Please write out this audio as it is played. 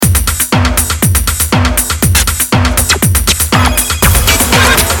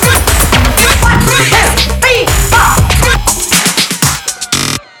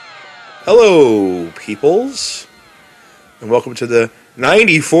peoples, and welcome to the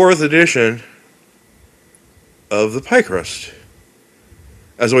 94th edition of the Pie Crust.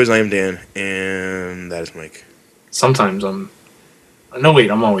 As always, I am Dan, and that is Mike. Sometimes I'm... No, wait,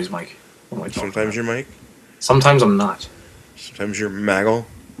 I'm always Mike. Sometimes you're Mike. Sometimes I'm not. Sometimes you're Maggle.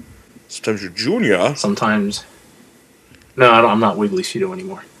 Sometimes you're Junior. Sometimes... No, I'm not Wiggly Cheeto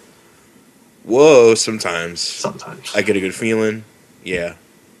anymore. Whoa, sometimes. Sometimes. I get a good feeling. Yeah.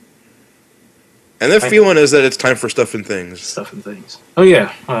 And that feeling is that it's time for stuff and things. Stuff and things. Oh,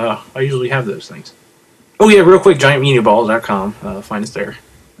 yeah. I usually have those things. Oh, yeah, real quick, giantmediaball.com. Find us there.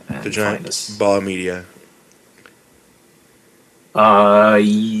 The Giant Ball of Media.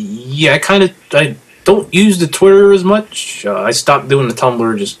 Yeah, I don't use the Twitter as much. I stopped doing the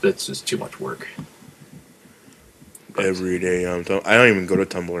Tumblr, it's just too much work. Every day I don't even go to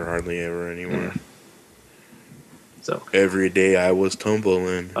Tumblr hardly ever anymore. So every day I was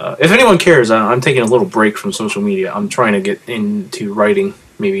tumbling. If anyone cares, I'm taking a little break from social media. I'm trying to get into writing.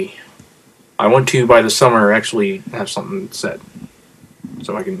 Maybe I want to by the summer actually have something set,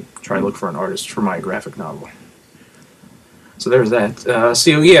 so I can try to look for an artist for my graphic novel. So there's that.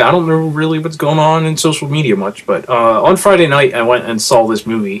 So yeah, I don't know really what's going on in social media much, but on Friday night I went and saw this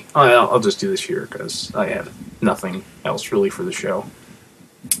movie. I'll just do this here because I have nothing else really for the show.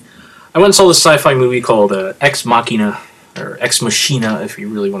 I went and saw this sci-fi movie called Ex Machina, or Ex Machina if you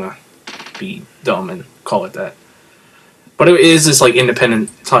really want to be dumb and call it that. But it is this like independent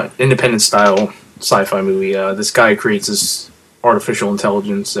style sci-fi movie. This guy creates this artificial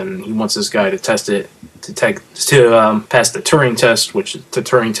intelligence, and he wants this guy to test it to pass the Turing test, which the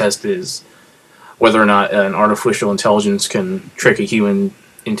Turing test is whether or not an artificial intelligence can trick a human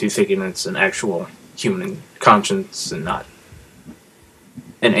into thinking it's an actual human conscience and not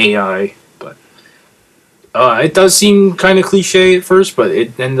an AI. But it does seem kind of cliche at first, but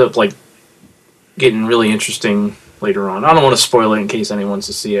it ended up like getting really interesting later on. I don't want to spoil it in case anyone wants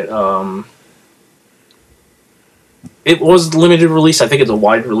to see it. It was limited release. I think it's a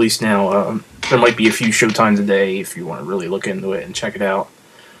wide release now. There might be a few showtimes a day if you want to really look into it and check it out.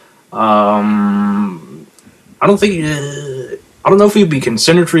 I don't know if he'd be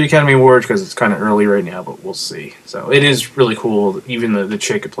considered for the Academy Awards because it's kind of early right now, but we'll see. So it is really cool. Even the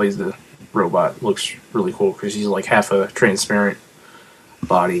chick who plays the robot looks really cool because she's like half a transparent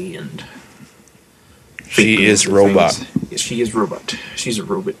body and she is robot. Yes, she is robot. She's a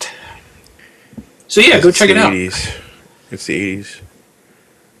robot. So yeah, go check it out. 80s. It's the 80s.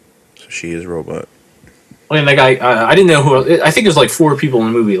 So she is robot. I mean, that guy, I didn't know who. I think there's like 4 people in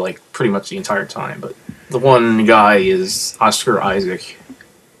the movie, like pretty much the entire time. But the one guy is Oscar Isaac,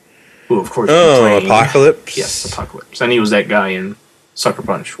 who of course. Apocalypse. Yes, Apocalypse, and he was that guy in Sucker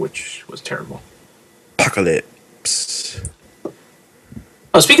Punch, which was terrible. Apocalypse.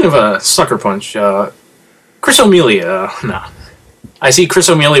 Speaking of Sucker Punch, Chris O'Mealy. I see Chris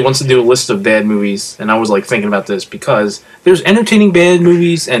O'Mealy wants to do a list of bad movies, and I was like thinking about this because there's entertaining bad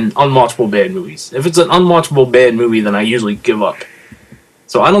movies and unwatchable bad movies. If it's an unwatchable bad movie, then I usually give up.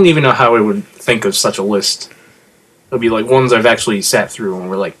 So I don't even know how I would think of such a list. It'll be like ones I've actually sat through and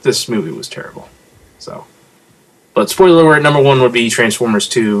were like, this movie was terrible. So, but spoiler alert, number 1 would be Transformers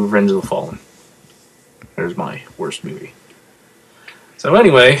 2: Revenge of the Fallen. There's my worst movie. So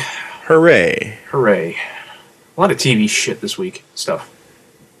anyway, hooray! A lot of TV shit this week. Stuff.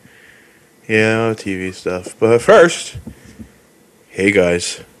 Yeah, TV stuff. But first, hey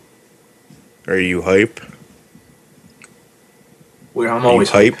guys. Are you hype? I'm always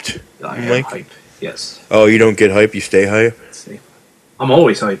hyped. I am hype. Yes. Oh, you don't get hype, you stay hype? I'm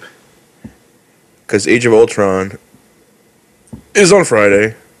always hype. Because Age of Ultron is on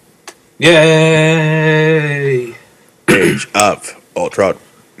Friday. Yay! Age of Ultron.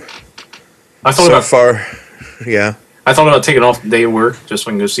 Yeah. I thought about taking off the day of work just so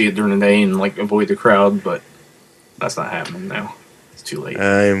I can go see it during the day and like avoid the crowd, but that's not happening now. It's too late.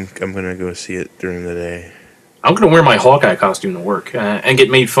 I'm gonna go see it during the day. I'm gonna wear my Hawkeye costume to work and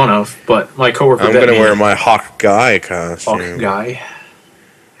get made fun of, but my coworker. I'm gonna wear my Hawkeye costume. Hawkeye.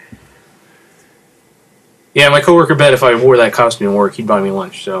 Yeah, my coworker bet if I wore that costume to work, he'd buy me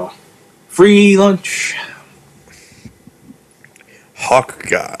lunch. So, free lunch.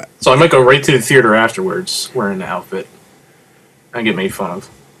 Hawkeye. So I might go right to the theater afterwards wearing the outfit and get made fun of.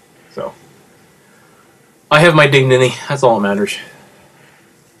 So I have my dignity. That's all that matters.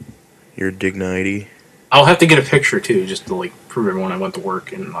 Your dignity. I'll have to get a picture too, just to like prove everyone I went to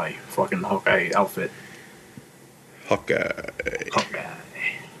work in my fucking Hawkeye outfit. Hawkeye. Hawkeye.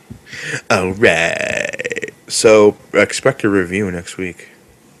 Alright. So expect a review next week.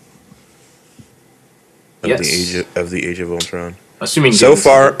 Of yes. the Age of Ultron. Assuming so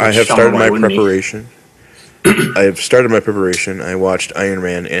far, I have started my preparation. I've started my preparation. I watched Iron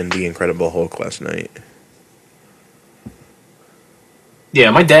Man and The Incredible Hulk last night.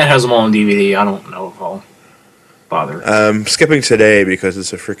 Yeah, my dad has them all on DVD. I don't know if I'll bother. I'm skipping today because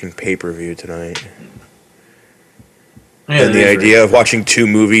it's a freaking pay-per-view tonight. Yeah, And the idea of watching 2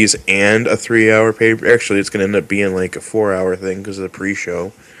 movies and a 3-hour pay-per... Actually, it's going to end up being like a 4-hour thing because of the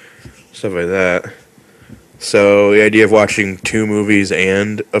pre-show. Stuff like that. So, the idea of watching 2 movies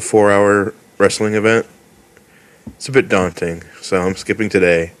and a 4-hour wrestling event, it's a bit daunting. So, I'm skipping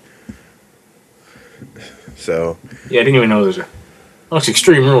today. So... Yeah, I didn't even know there's a... Oh, it's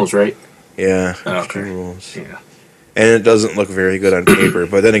Extreme Rules, right? Yeah. Oh, okay. Extreme Rules. Yeah. And it doesn't look very good on paper.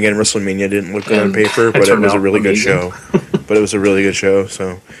 But then again, WrestleMania didn't look good on paper, but it was a really good show. But it was a really good show,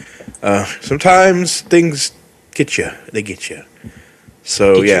 so... sometimes things get you. They get you.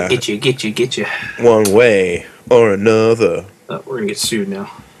 So, yeah. Get you. One way or another. We're going to get sued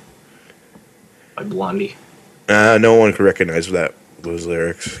now. By Blondie. No one could recognize those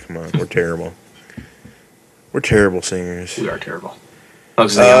lyrics. Come on, we're terrible. We're terrible singers. We are terrible.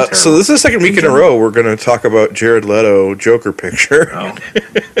 So this is the second week in a row we're going to talk about Jared Leto Joker picture. Oh.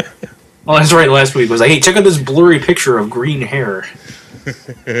 Well, that's right. Last week was like, hey, check out this blurry picture of green hair.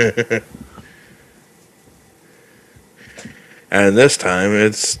 And this time,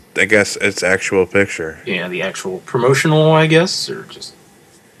 I guess it's actual picture. Yeah, the actual promotional, I guess, or just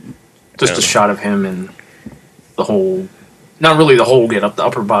a shot of him and the whole, not really the whole get up, the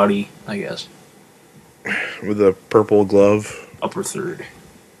upper body, I guess. With a purple glove. Upper third.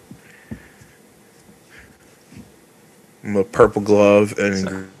 A purple glove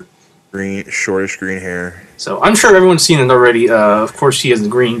and shortish green hair. So I'm sure everyone's seen it already. Of course, he has the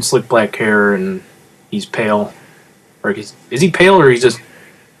green, slick black hair, and he's pale. Or is he pale, or he's just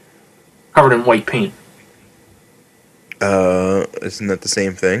covered in white paint? Isn't that the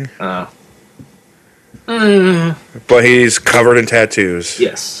same thing? But he's covered in tattoos.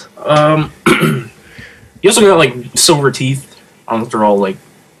 Yes. He also got like silver teeth. I don't know if they're all like.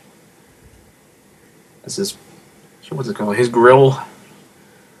 What's it called? His grill.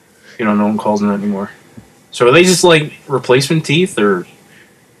 No one calls them that anymore. So are they just like replacement teeth, or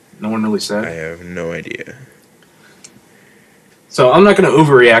no one really said? I have no idea. So I'm not going to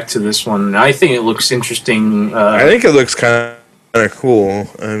overreact to this one. I think it looks interesting. I think it looks kind of cool.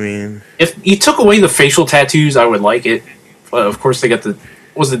 I mean, if you took away the facial tattoos, I would like it. Of course, they got the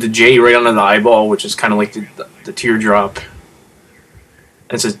J right under the eyeball, which is kind of like the teardrop.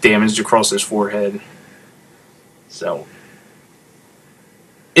 And it says damaged across his forehead. So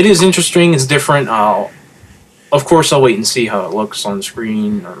it is interesting. It's different. Of course, I'll wait and see how it looks on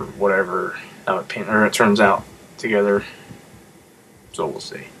screen or whatever, how it turns out together. So we'll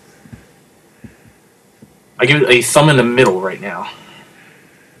see. I give it a thumb in the middle right now.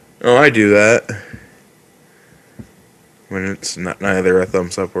 Oh, I do that. When it's neither a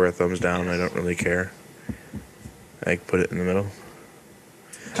thumbs up or a thumbs down, I don't really care. I put it in the middle.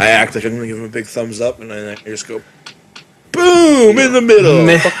 I act like I'm going to give him a big thumbs up, and then I just go, boom, in the middle.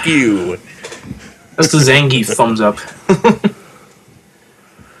 Meh. Fuck you. That's the Zangief thumbs up.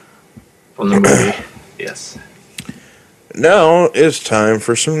 From the movie. Yes. Now it's time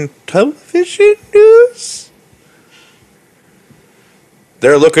for some television news.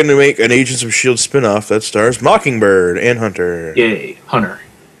 They're looking to make an Agents of S.H.I.E.L.D. spin-off that stars Mockingbird and Hunter. Yay, Hunter.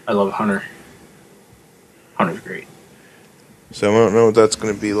 I love Hunter. Hunter's great. So I don't know what that's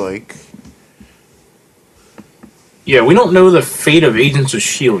going to be like. Yeah, we don't know the fate of Agents of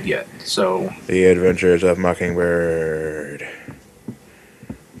S.H.I.E.L.D. yet, so... The Adventures of Mockingbird.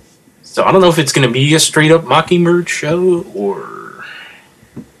 So I don't know if it's going to be a straight-up Mockingbird show, or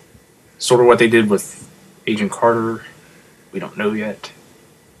sort of what they did with Agent Carter. We don't know yet.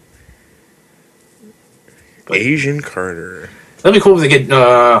 But Agent Carter. that'd be cool if they get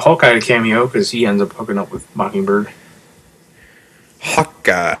Hawkeye to cameo, because he ends up hooking up with Mockingbird.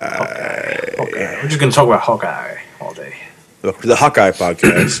 Hawkeye. We're just going to talk about Hawkeye all day. Welcome to the Hawkeye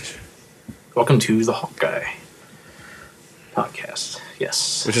podcast. Welcome to the Hawkeye podcast.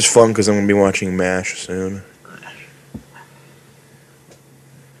 Yes. Which is fun because I'm going to be watching MASH soon.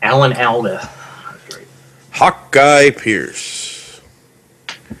 Alan Alda. That's great. Hawkeye Pierce.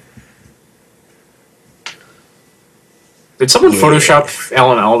 Did someone Photoshop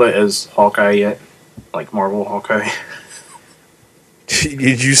Alan Alda as Hawkeye yet? Like Marvel Hawkeye?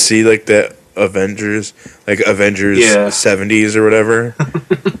 Did you see like that Avengers 70s or whatever?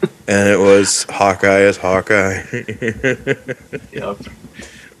 And it was Hawkeye as Hawkeye. Yep.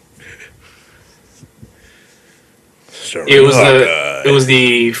 Sorry, It was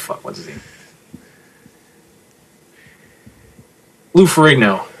Hawkeye. what's his name? Lou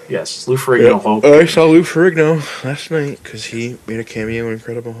Ferrigno. Yes, Lou Ferrigno Hulk. I saw Lou Ferrigno last night because he made a cameo in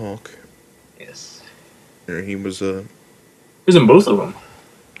Incredible Hulk. Yes. He was He was in both of them.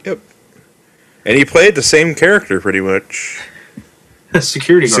 Yep. And he played the same character pretty much.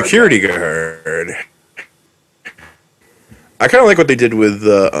 Security guard. Security guard. I kind of like what they did with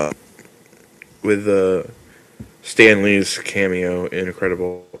Stan Lee's cameo in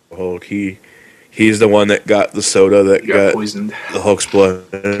Incredible Hulk. He's the one that got the soda that got poisoned. The Hulk's blood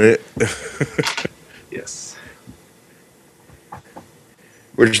in it. Yes.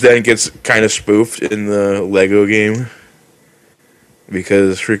 Which then gets kind of spoofed in the Lego game.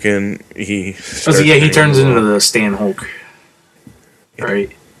 Because freaking he turns into the Stan Hulk. Yep.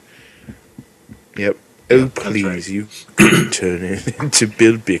 Right? Yep. Oh, Yeah, please, right. you turn it into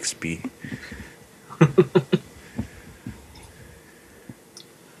Bill Bixby.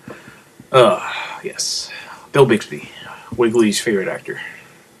 Yes. Bill Bixby. Wiggly's favorite actor.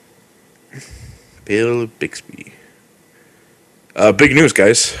 Bill Bixby. Big news,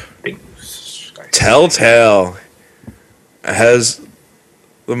 guys. Big news, guys. Telltale has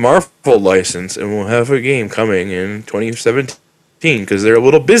the Marvel license and will have a game coming in 2017 because they're a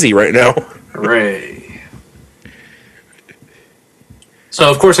little busy right now. Hooray. So,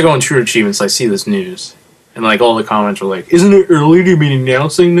 of course, I go on True Achievements, I see this news. And, like, all the comments are like, isn't it early to be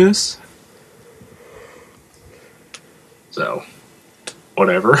announcing this? So,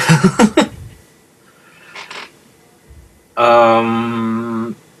 whatever.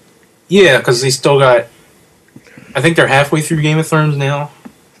 Yeah, because they still got... I think they're halfway through Game of Thrones now.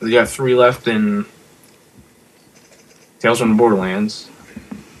 They got 3 left in Tales from the Borderlands.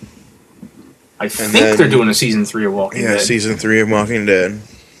 I think they're doing a season 3 of Walking Dead. Yeah, season 3 of Walking Dead.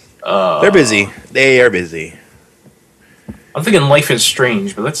 They're They're busy. They are busy. I'm thinking Life is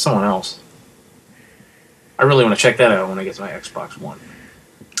Strange, but that's someone else. I really want to check that out when I get to my Xbox One.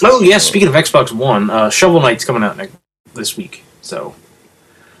 Oh, yeah, speaking of Xbox One, Shovel Knight's coming out this week. So,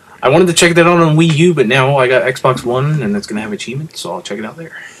 I wanted to check that out on Wii U, but now I got Xbox One, and it's going to have achievements, so I'll check it out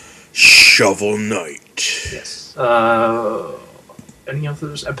there. Shovel Knight. Yes. Any of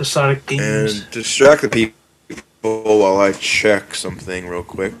those episodic games? And distract the people while I check something real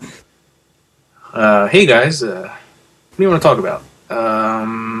quick. Hey guys, what do you want to talk about?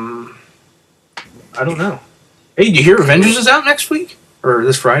 I don't know. Hey, do you hear Avengers is out next week? Or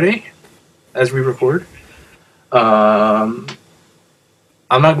this Friday? As we record? I'm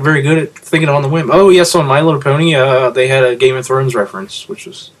not very good at thinking on the whim. Oh, yes, on My Little Pony, they had a Game of Thrones reference, which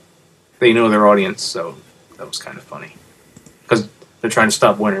was... They know their audience, so that was kind of funny. Because they're trying to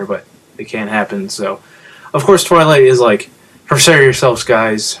stop winter, but it can't happen, so... Of course, Twilight is like, prepare yourselves,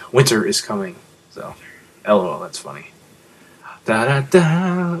 guys, winter is coming. So, LOL, that's funny.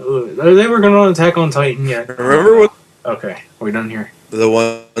 Da-da-da. Are they working on Attack on Titan yet? Remember what Okay, are we done here? the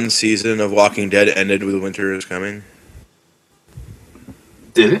one season of Walking Dead ended with Winter is Coming?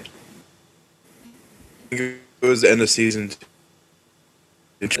 Did it? I think it was the end of season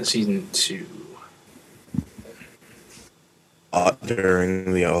 2. Season 2.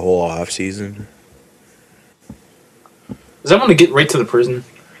 During the whole off season. Does that want to get right to the prison?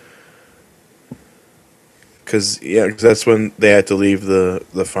 Because that's when they had to leave the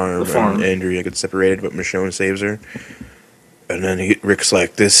farm. The farm. And Andrea gets separated, but Michonne saves her. And then Rick's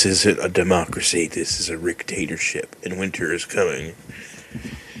like, this isn't a democracy, this is a dictatorship, and winter is coming.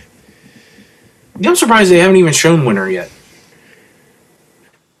 Yeah, I'm surprised they haven't even shown winter yet.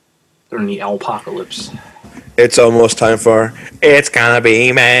 They're in the apocalypse. It's almost time for, it's gonna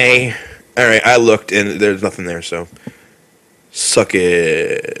be May. Alright, I looked and there's nothing there, so suck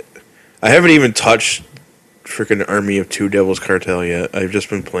it. I haven't even touched freaking Army of Two Devils Cartel yet. I've just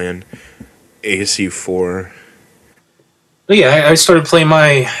been playing AC4. But yeah, I started playing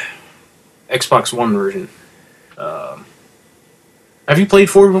my Xbox One version. Have you played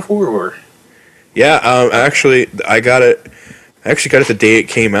 4 before, or? Yeah, actually, I got it the day it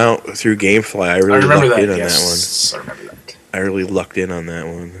came out through GameFly. I really lucked in on that one. I remember that. I really lucked in on that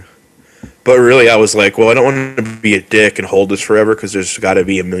one. But really, I was like, well, I don't want to be a dick and hold this forever because there's got to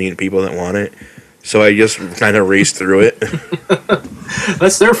be a million people that want it. So I just kind of raced through it.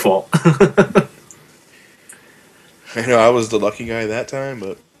 That's their fault. I know I was the lucky guy that time,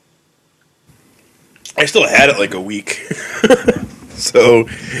 but I still had it like a week. So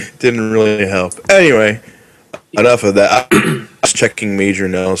didn't really help. Anyway, enough of that. I was checking Major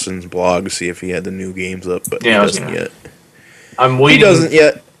Nelson's blog to see if he had the new games up, but Yeah, he doesn't yet. I'm waiting. He doesn't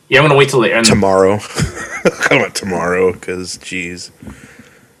yet. Yeah, I'm gonna wait till the end. Tomorrow. Come on, tomorrow, because jeez.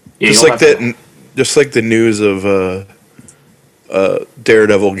 Yeah, Just like the news of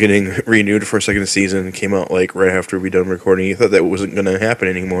Daredevil getting renewed for a second season came out like right after we done recording. You thought that wasn't going to happen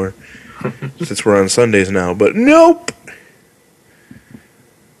anymore since we're on Sundays now, but nope.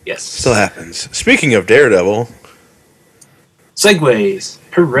 Yes. Still happens. Speaking of Daredevil, Segways.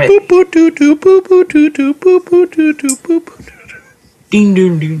 Hooray. boop boop doo doo boop boop doo doo boop boop doo doo boop boop doo doo. Ding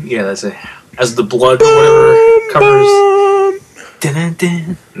ding ding. Yeah, that's it. As the blood or whatever covers. Dun, dun,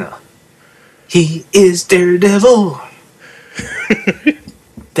 dun. No. He is Daredevil.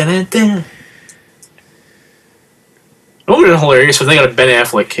 Dun, dun, dun. It would have been hilarious if they got a Ben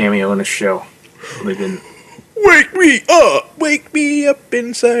Affleck cameo in the show. They didn't. Wake me up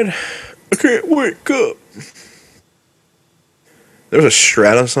inside. I can't wake up. There was a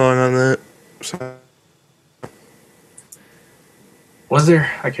Strata song on that. Was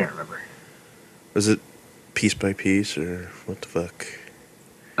there? I can't remember. Was it Piece by Piece or what the fuck?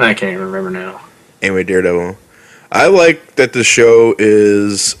 I can't even remember now. Anyway, Daredevil. I like that the show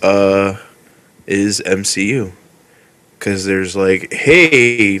is MCU. Because there's like,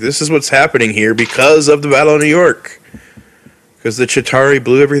 hey, this is what's happening here because of the Battle of New York. Because the Chitauri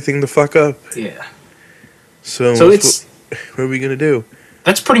blew everything the fuck up. Yeah. So it's... what are we going to do?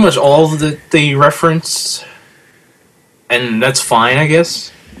 That's pretty much all that they referenced. And that's fine, I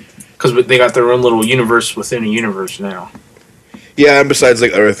guess. Because they got their own little universe within a universe now. Yeah, and besides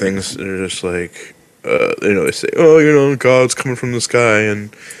like other things, they're just like, they say, oh, God's coming from the sky, and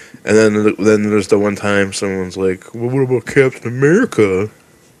then there's the one time someone's like, well, what about Captain America?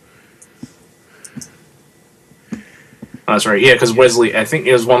 Oh, that's right, yeah, because Wesley, I think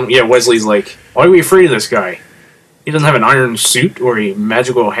it was one, yeah, Wesley's like, why are we afraid of this guy? He doesn't have an iron suit or a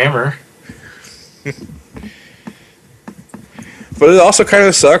magical hammer. But it also kind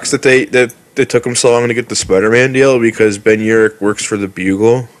of sucks that they took him so long to get the Spider-Man deal because Ben Urich works for the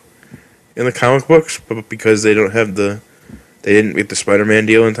Bugle in the comic books, but because they didn't get the Spider-Man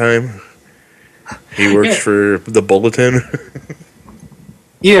deal in time, he works for the Bulletin.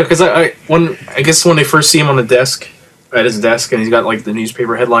 Yeah, because I guess when they first see him on the desk, at his desk, and he's got like the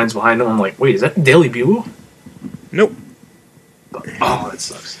newspaper headlines behind him, I'm like, wait, is that the Daily Bugle? Nope. Oh, that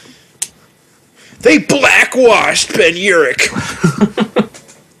sucks. They blackwashed Ben Urich.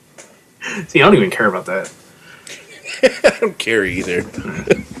 See, I don't even care about that. I don't care either.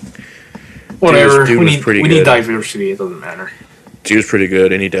 Whatever. Dude we need diversity. It doesn't matter. Dude was pretty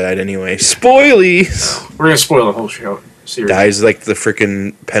good, and he died anyway. Spoilies. We're gonna spoil the whole show series. Dies like the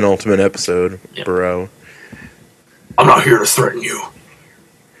freaking penultimate episode, Yep. bro. I'm not here to threaten you.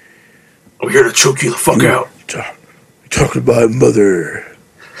 I'm here to choke you the fuck out. Talking about mother.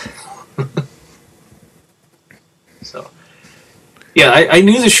 So, yeah, I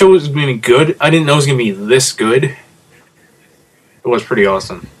knew the show was going to be good. I didn't know it was going to be this good. It was pretty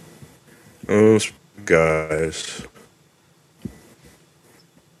awesome. Those guys.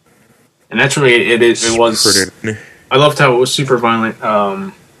 And naturally, it was. Pretty. I loved how it was super violent.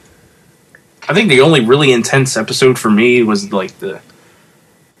 I think the only really intense episode for me was like the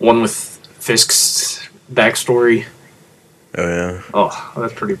one with Fisk's backstory. Oh yeah. Oh,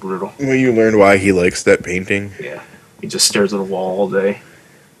 that's pretty brutal. When you learned why he likes that painting. Yeah, he just stares at the wall all day.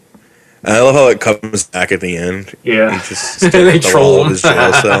 And I love how it comes back at the end. Yeah, He just they stares at the wall troll of him. his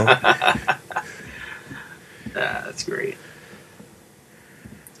jail cell. That's great.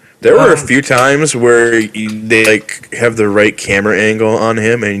 There were a few times where they like have the right camera angle on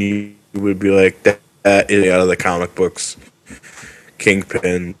him, and you would be like, "That is out of the comic books."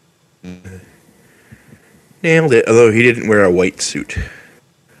 Kingpin nailed it. Although he didn't wear a white suit.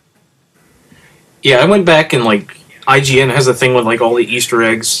 Yeah, I went back and like IGN has a thing with like all the Easter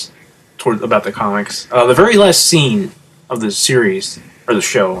eggs about the comics. The very last scene of the series or the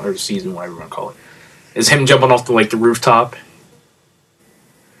show or the season, whatever you want to call it, is him jumping off the rooftop.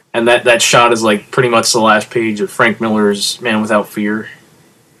 And that shot is like pretty much the last page of Frank Miller's Man Without Fear.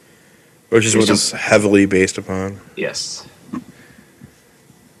 Which is what it's heavily based upon. Yes.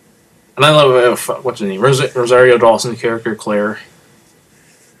 And I love, what's her name? Rosario Dawson's character, Claire.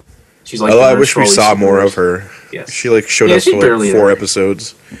 She's like. I wish we saw more of her. Yes. She like showed up for like 4 there.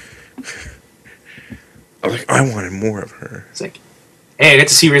 episodes. I was like, I wanted more of her. It's like, hey, I get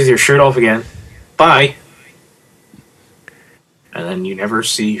to see you with your shirt off again. Bye. And then you never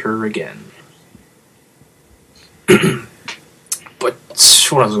see her again. But what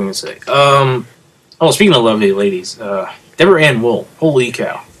else was I going to say? Speaking of lovely ladies, Deborah Ann Wool. Holy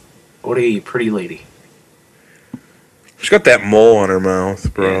cow. What a pretty lady. She's got that mole on her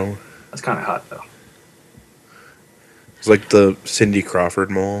mouth, bro. Yeah, that's kind of hot, though. It's like the Cindy Crawford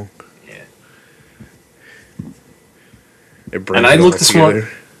mole. Yeah. It brings and I it looked all this together.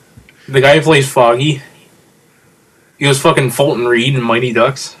 one. The guy who plays Foggy, He was fucking Fulton Reed in Mighty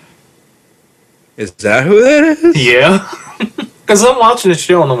Ducks. Is that who that is? Yeah. Because I'm watching the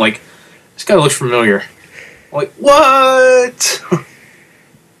show and I'm like, this guy looks familiar. I'm like, what?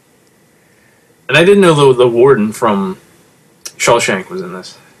 And I didn't know the warden from Shawshank was in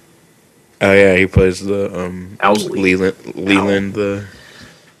this. Oh yeah, he plays the Owsley. Leland, the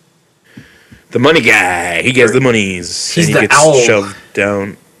money guy. He gets the monies. He's and the he gets owl. shoved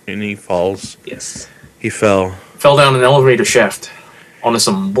down and he falls. Yes. He fell Fell down an elevator shaft onto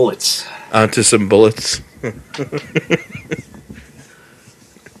some bullets. onto some bullets.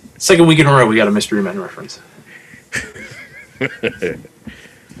 Second week in a row, we got a Mystery Men reference.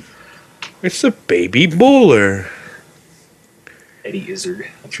 It's a baby bowler. Eddie Izzard.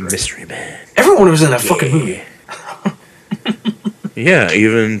 That's right. Mystery Man. Everyone was in that fucking movie. Yeah,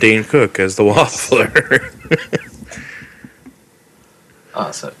 even Dane Cook as the Waffler.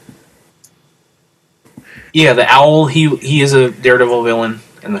 So. Yeah, the Owl, he is a Daredevil villain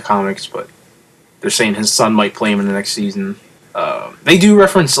in the comics, but they're saying his son might play him in the next season. They do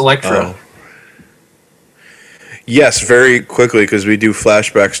reference Elektra. Oh. Yes, very quickly, because we do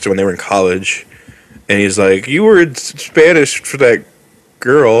flashbacks to when they were in college. And he's like, you were in Spanish for that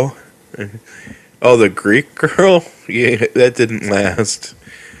girl. Oh, the Greek girl? Yeah, that didn't last.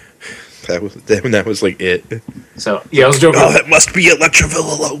 That was like it. So, yeah, I was joking. Oh, that must be Elektra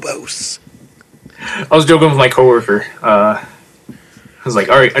Villalobos. I was joking with my coworker. I was like,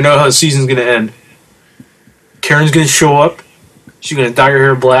 alright, I know how the season's gonna end. Karen's gonna show up. She's gonna dye her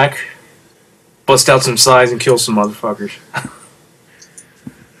hair black, bust out some sides, and kill some motherfuckers.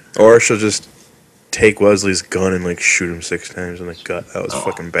 Or she'll just take Wesley's gun and like shoot him 6 times in the gut. That was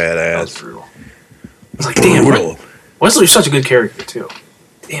fucking That was badass. brutal. I was like, damn, Brutal. Wesley's such a good character, too.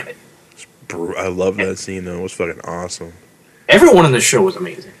 Damn it. I love that scene though. It was fucking awesome. Everyone in this show was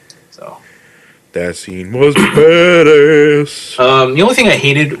amazing. So, That scene was badass. the only thing I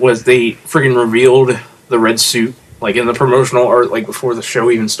hated was they friggin' revealed the red suit, like in the promotional art, like before the show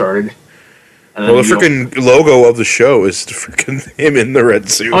even started. And Well, the you don't- freaking logo of the show is freaking him in the red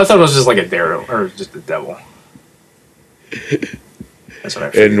suit. Oh, I thought it was just like a daredevil, or just a devil. That's what I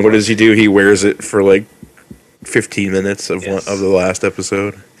figured. And what does he do? He wears it for like 15 minutes of Yes. of the last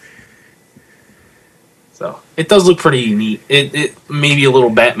episode. So, it does look pretty neat. It may be a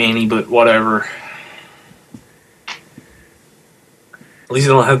little Batman-y, but whatever. At least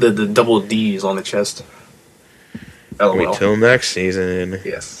you don't have the double D's on the chest. Wait LOL. till next season.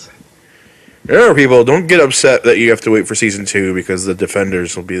 Yes. Remember, people, don't get upset that you have to wait for season 2 because the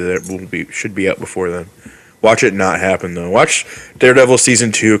Defenders will be there. Should be out before then. Watch it not happen though. Watch Daredevil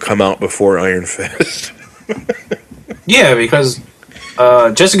season 2 come out before Iron Fist. Yeah, because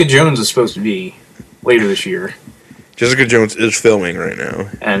Jessica Jones is supposed to be later this year, Jessica Jones is filming right now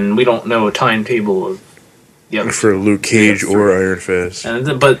and we don't know a timetable of the other. for Luke Cage Yeah, or Iron Fist.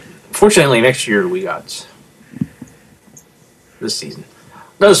 But fortunately, next year we got this season.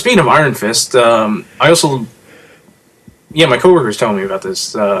 No, speaking of Iron Fist, I also, my coworkers telling me about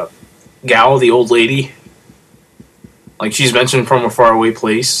this. Gal, the old lady, like she's mentioned from a faraway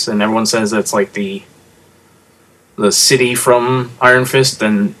place, and everyone says that's like the city from Iron Fist,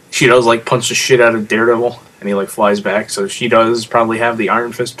 and she does like punch the shit out of Daredevil, and he like flies back. So she does probably have the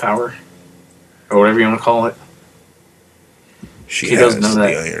Iron Fist power, or whatever you want to call it. She does has know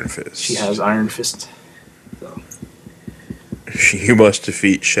the that. Iron Fist. She has Iron Fist. So. You must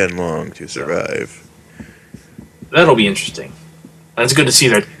defeat Shenlong to survive. That'll be interesting. And it's good to see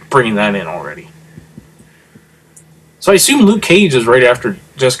they're bringing that in already. So I assume Luke Cage is right after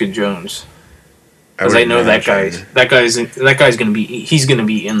Jessica Jones, because I know that guy's gonna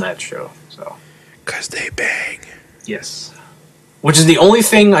be in that show. So 'Cause they bang. yes, which is the only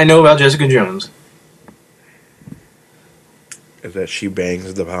thing I know about Jessica Jones. Is that she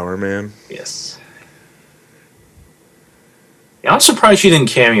bangs the Power Man? Yes. Yeah, I'm surprised she didn't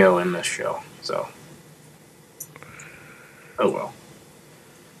cameo in this show. So, oh well.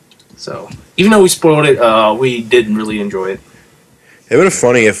 So, even though we spoiled it, we did really enjoy it. It would have been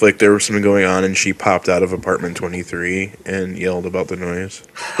funny if like there was something going on and she popped out of apartment 23 and yelled about the noise.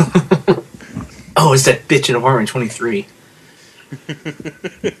 Oh, it's that bitch in apartment 23.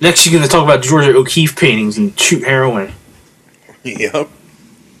 Next, she's gonna talk about Georgia O'Keeffe paintings and shoot heroin, Yep. and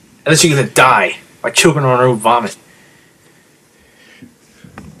then she's gonna die by choking on her own vomit.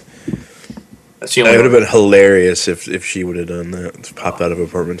 That's the It only. would have been hilarious if she would have done that. Popped out of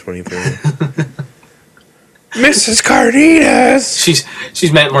apartment 23. Mrs. Carnitas!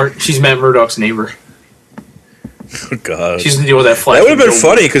 She's Matt Murdock's neighbor. Oh, God. She's gonna deal with that flash. That would have been from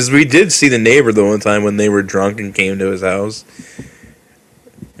funny because we did see the neighbor the one time when they were drunk and came to his house.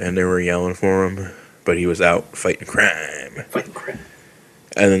 And they were yelling for him. but he was out fighting crime. Fighting crap.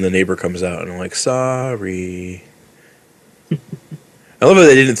 And then the neighbor comes out and I'm like, sorry. I love that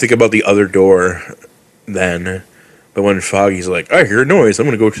they didn't think about the other door then. But when Foggy's like, I hear a noise, I'm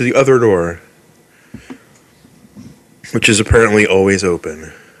going to go to the other door. Which is apparently always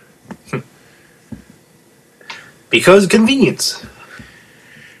open. Because convenience.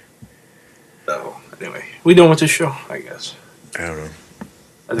 So, anyway. We done with this show, I guess. I don't know. I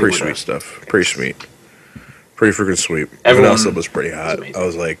think Pretty we're sweet done. stuff. Pretty sweet. Pretty freaking sweet. Everyone- Vanessa was pretty hot. amazing. I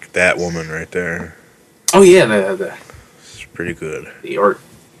was like, that woman right there. Oh, yeah, the It's pretty good. art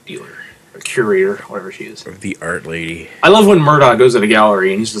dealer. Or curator, whatever she is. The art lady. I love when Murdoch goes to the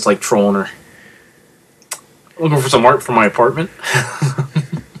gallery and he's just like trolling her. Looking for some art for my apartment.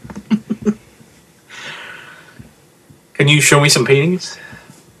 Can you show me some paintings?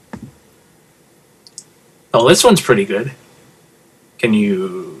 Oh, this one's pretty good. Can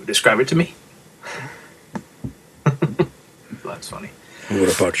you describe it to me? That's funny.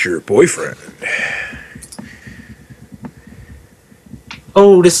 What about your boyfriend?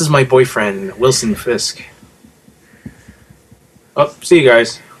 Oh, this is my boyfriend, Wilson Fisk. Oh, see you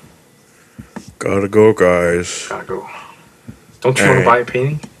guys. Gotta go, guys. Gotta go. Don't you want to buy a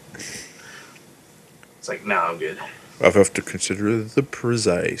painting? It's like, no, I'm good. I'll have to consider the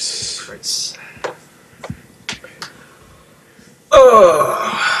precise. Price.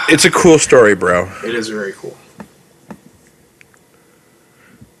 Oh, It's a cool story, bro. it is very cool.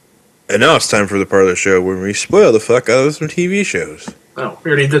 And now it's time for the part of the show where we spoil the fuck out of some TV shows. Oh,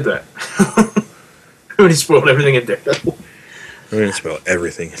 we already did that. We already spoiled everything in Daredevil. We're gonna spoil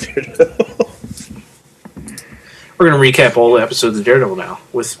everything. We're gonna recap all the episodes of Daredevil now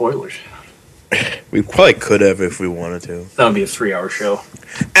with spoilers. We probably could have if we wanted to. That would be a 3-hour show.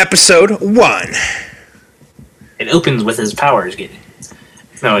 Episode 1. It opens with his powers getting.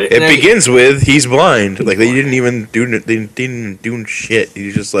 No, It begins with he's blind. Like they didn't do shit.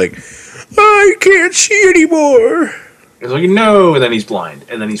 He's just like, I can't see anymore. He's like, no, and then he's blind,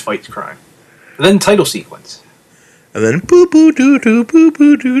 and then he fights crime. And then title sequence. And then boo boo doo doo boo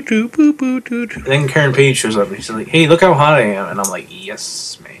boo doo doo boo boo doo doo. And then Karen Page shows up, and she's like, hey, look how hot I am. And I'm like,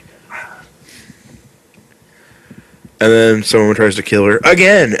 yes, man. And then someone tries to kill her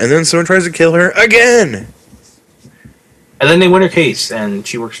again. And then someone tries to kill her again. And then they win her case, and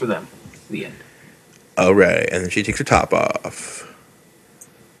she works for them. The end. Alright, and then she takes her top off.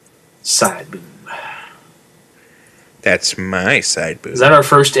 Side boob. That's my side boob. Is that our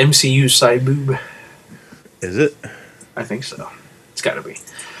first MCU side boob? Is it? I think so. It's gotta be.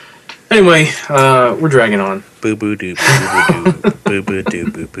 Anyway, we're dragging on. Boo boo doo boo boo doo boo boo doo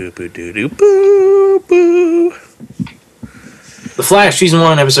boo boo boo doo doo boo boo. The Flash, Season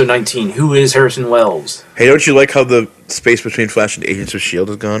 1, Episode 19. Who is Harrison Wells? Hey, don't you like how the space between Flash and Agents of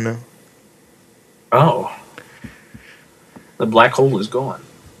S.H.I.E.L.D. is gone now? Oh. The black hole is gone.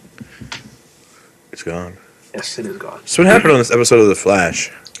 It's gone. Yes, it is gone. So what happened on this episode of The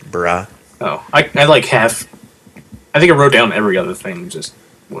Flash, brah? Oh, I like half. I think I wrote down every other thing, just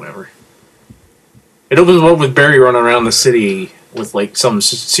whatever. It opens up with Barry running around the city with like some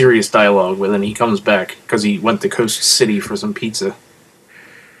serious dialogue, but then he comes back because he went to Coast City for some pizza.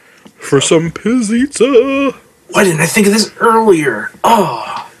 For some pizza. Why didn't I think of this earlier?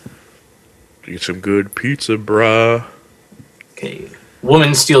 Oh. Get some good pizza, brah. Okay.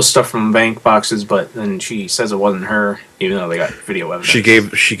 Woman steals stuff from bank boxes, but then she says it wasn't her, even though they got video evidence. She gave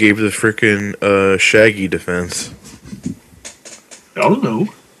the freaking Shaggy defense. I don't know.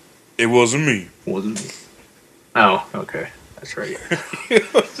 It wasn't me. Wasn't me. Oh, okay. That's right.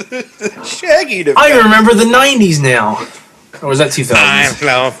 Shaggy defense. I remember the 90s now. Or was that 2000s? I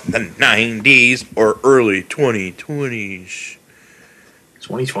love the 90s or early 2020s.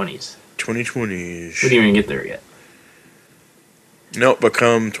 2020s. 2020s. We didn't even get there yet. Nope, but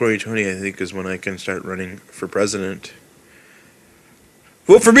come 2020, I think, is when I can start running for president.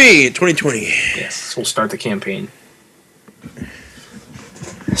 Vote for me in 2020. Yes, we'll start the campaign.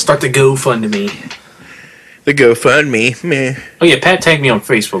 Start the GoFundMe. The GoFundMe. Meh. Oh yeah, Pat tagged me on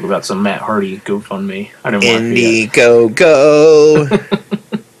Facebook about some Matt Hardy GoFundMe. I didn't want to do that.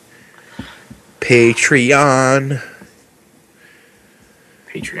 Indiegogo. Patreon.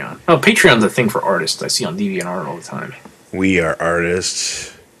 Patreon. Oh, Patreon's a thing for artists. I see on DeviantArt all the time. We are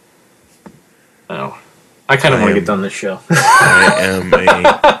artists. Oh, I kind of want to get done this show. I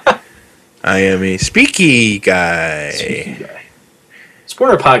am a speaky guy. Speaking guy.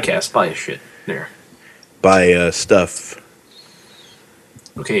 Support our podcast. Buy a shit there. Buy stuff.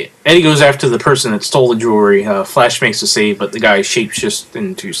 Okay, Eddie goes after the person that stole the jewelry. Flash makes a save, but the guy shapeshifts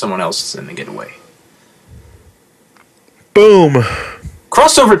into someone else and they get away. Boom.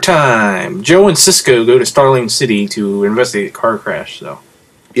 Crossover time! Joe and Cisco go to Starling City to investigate a car crash, though.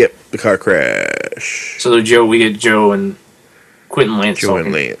 Yep, the car crash. So we get Joe and Quentin Lance Joe talking.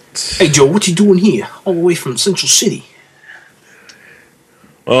 and Lance. Hey, Joe, what you doing here? All the way from Central City.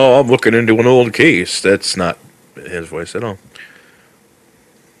 Oh, I'm looking into an old case. That's not his voice at all.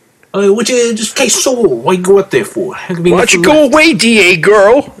 What you just case so old? Why you go up there for? Why don't you go away, DA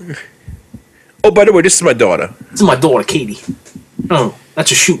girl? Oh, by the way, this is my daughter. This is my daughter, Katie. Oh,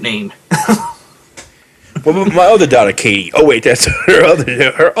 that's a shoot name. Well, my other daughter, Katie. Oh wait, that's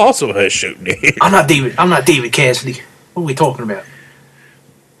her also her shoot name. I'm not David Cassidy. What are we talking about?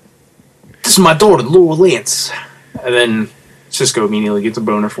 This is my daughter, Laura Lance. And then Cisco immediately gets a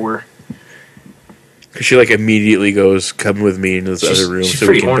boner for her. Cause she like immediately goes, "Come with me into this other room so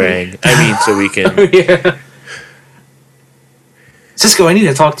we can horny. bang." I mean, so we can. Yeah. Cisco, I need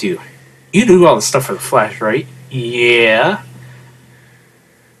to talk to you. You do all the stuff for the Flash, right? Yeah.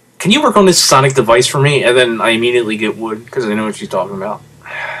 Can you work on this sonic device for me? And then I immediately get Wood, because I know what she's talking about.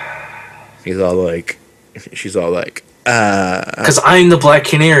 She's all like, Because I'm the Black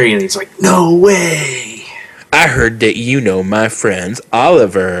Canary, and he's like, no way. I heard that you know my friends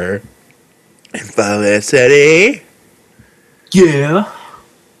Oliver and Felicity. Yeah.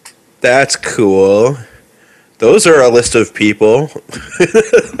 That's cool. Those are a list of people.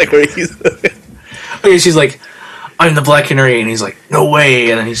 Like what he's. Okay, she's like, I'm the Black Canary, and he's like, no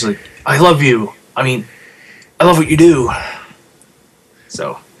way. And then he's like, I love you. I mean, I love what you do.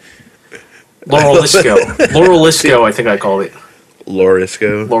 So, Laurel Lisco. Laurel Lisco, I think I called it.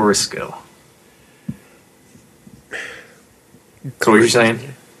 Lorisco. Lorisco. So what you're saying?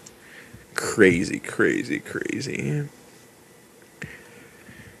 Crazy.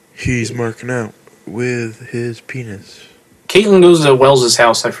 He's marking out with his penis. Caitlin goes to Wells's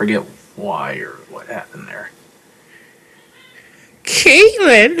house. I forget why or what happened there.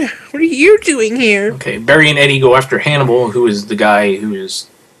 Caitlin, what are you doing here? Okay, Barry and Eddie go after Hannibal, who is the guy who is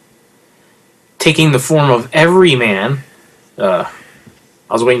taking the form of every man. I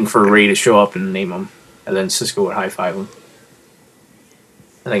was waiting for Ray to show up and name him, and then Cisco would high-five him.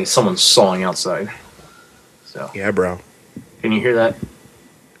 I think someone's sawing outside. So Yeah, bro. can you hear that?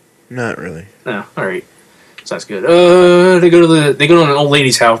 Not really. No, all right. So that's good. They go to an old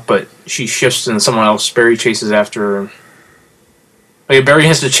lady's house, but she shifts into someone else. Barry chases after her. Okay, Barry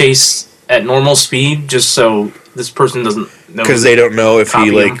has to chase at normal speed just so this person doesn't know. Because they don't know if he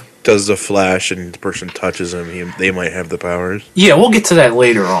Copy like him. does the flash and the person touches him, they might have the powers. Yeah, we'll get to that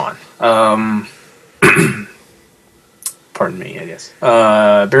later on. Pardon me, I guess.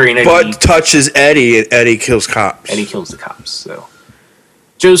 Barry and Eddie. But touches Eddie and Eddie kills cops. Eddie kills the cops. So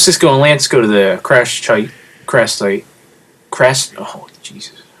Joe, Cisco, and Lance go to the crash site. Oh,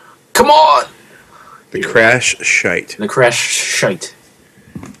 Jesus. Come on! The crash shite. The crash shite.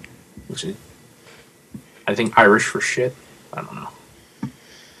 Which is, I think, Irish for shit. I don't know.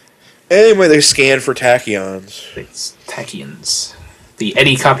 Anyway, they scan for tachyons. It's tachyons. The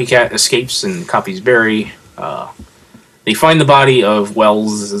Eddie copycat escapes and copies Barry. They find the body of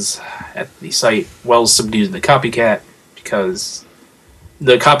Wells at the site. Wells subdues the copycat because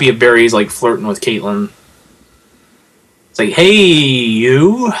the copy of Barry is like flirting with Caitlin. It's like, hey,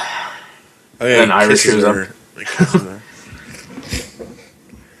 you. Oh, yeah, And Iris shows up. Like, kisses her.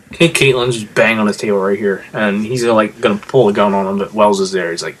 Okay, Caitlin's just bang on his table right here, and he's gonna pull a gun on him, but Wells is there.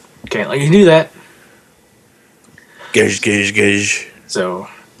 He's like, "Can't you can do that?" Gage. So,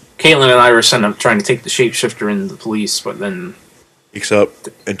 Caitlin and Iris end up trying to take the shapeshifter into the police, but then Wakes up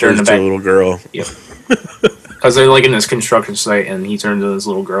and They're in turns the to a back. little girl. yep, because they're like in this construction site, and he turns to this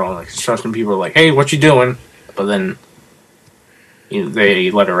little girl, and the construction people are like, "Hey, what you doing?" But then, they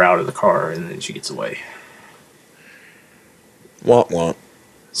let her out of the car, and then she gets away. Womp womp.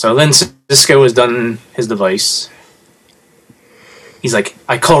 So then Cisco has done his device. He's like,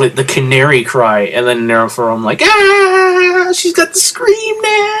 I called it the canary cry, and then therefore I'm like, ah, she's got the scream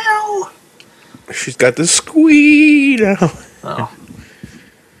now. She's got the squee now. Oh.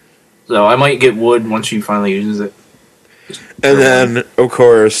 So I might get Wood once she finally uses it. And then, of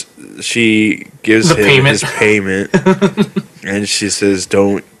course, she gives The him payment. his payment, and she says,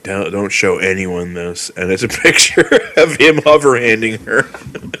 "Don't show anyone this." And it's a picture of him hoverhanding her.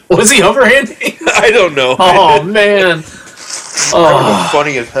 Was he overhanding? I don't know. Oh, man. Oh,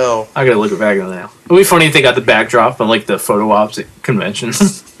 Funny as hell. I gotta look it back on now. It would be funny if they got the backdrop and like the photo ops at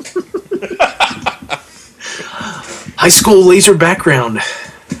conventions. High school laser background.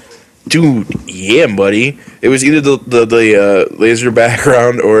 Dude, yeah, buddy. It was either the laser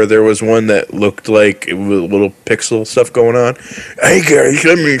background or there was one that looked like it was little pixel stuff going on. Hey guys,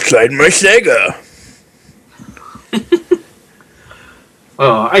 I'm inside my Sega.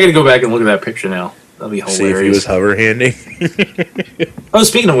 Oh, I gotta go back and look at that picture now. That'll be hilarious. See if he was hover handing. Oh,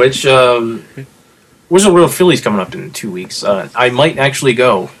 speaking of which, Wizard World Philly's coming up in 2 weeks. I might actually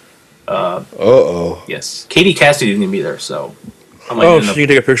go. Uh-oh. Yes. Katie Cassidy's going to be there, so... I might Oh, end so up- you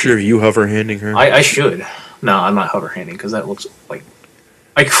can take a picture of you hover handing her? I should. No, I'm not hover handing, because that looks like...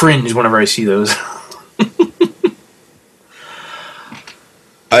 I cringe whenever I see those.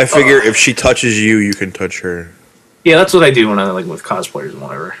 I figure if she touches you, you can touch her. Yeah, that's what I do when I like with cosplayers and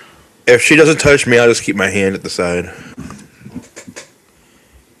whatever. If she doesn't touch me, I'll just keep my hand at the side.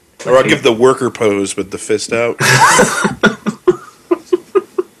 Or I'll give the worker pose with the fist out.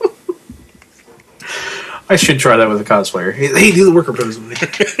 I should try that with a cosplayer. Hey, do the worker pose with me.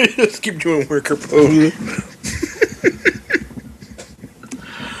 Just keep doing worker pose.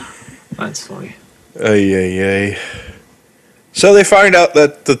 That's funny. Ay. So they find out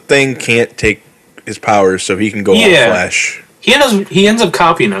that the thing can't take his powers, so he can go on Flash. He ends up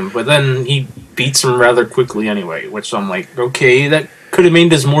copying him, but then he beats him rather quickly anyway, which I'm like, okay, that could have made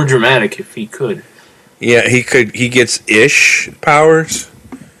this more dramatic if he could. Yeah, he could. He gets ish powers,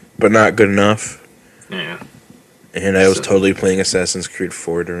 but not good enough. Yeah. And I was totally playing Assassin's Creed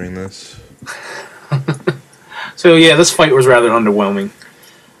 4 during this. So yeah, this fight was rather underwhelming.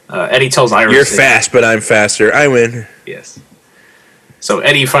 Eddie tells Iris... You're fast, but I'm faster. I win. Yes. So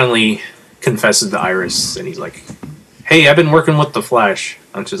Eddie finally confesses to Iris, and he's like, hey, I've been working with the Flash.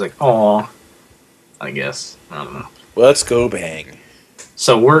 And she's like, aw, I guess. I don't know. Let's go bang.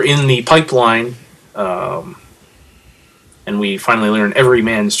 So we're in the pipeline, and we finally learn every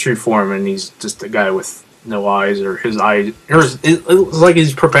man's true form, and he's just a guy with no eyes, or his eyes... It looks like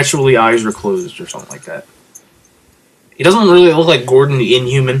his perpetually eyes are closed, or something like that. He doesn't really look like Gordon the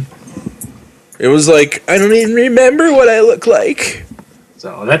Inhuman. It was like, I don't even remember what I look like.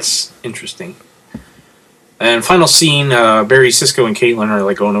 So that's interesting. And final scene, Barry, Cisco, and Caitlin are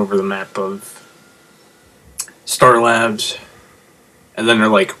like going over the map of Star Labs. And then they're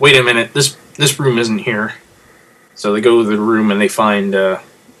like, wait a minute, this room isn't here. So they go to the room and they find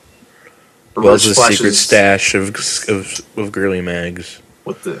What's the secret stash of girly mags?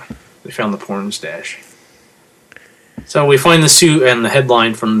 They found the porn stash. So we find the suit and the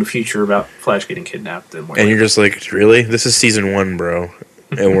headline from the future about Flash getting kidnapped. And you're just like, really? This is season 1, bro.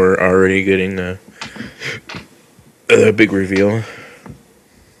 And we're already getting a big reveal.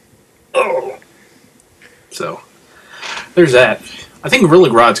 Oh. So, there's that. I think Gorilla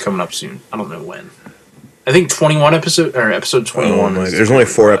Grodd's coming up soon. I don't know when. I think episode 21. Oh my, there's only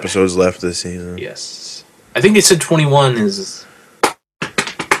 4 episodes left this season. Yes. I think they said 21 is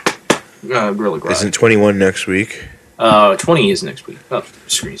Gorilla Grodd. Isn't 21 next week? 20 is next week. Oh,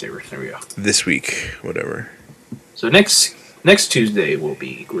 screensaver. There we go. This week, whatever. So next Tuesday will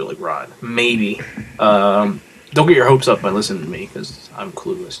be Gorilla Grodd. Maybe. Don't get your hopes up by listening to me, because I'm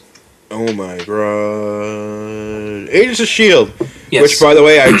clueless. Oh my god. Agents of S.H.I.E.L.D. Yes. Which, by the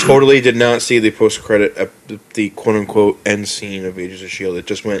way, I totally did not see the post-credit, the quote-unquote end scene of Agents of S.H.I.E.L.D. It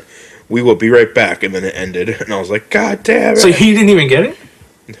just went, we will be right back, and then it ended. And I was like, god damn it. So you didn't even get it?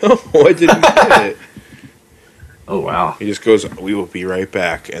 No, I didn't get it. Oh, wow. He just goes, we will be right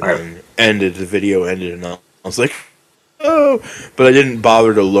back, and then the video ended, and I was like, oh, but I didn't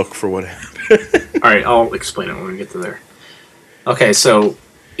bother to look for what happened. Alright, I'll explain it when we get to there. Okay, so,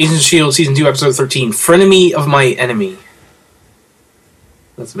 Agents of S.H.I.E.L.D. Season 2, Episode 13, Frenemy of My Enemy.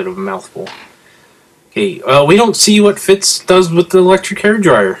 That's a bit of a mouthful. Okay, we don't see what Fitz does with the electric hand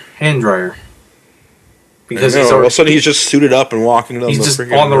dryer. Because all of a sudden he's just suited up and walking down the he's just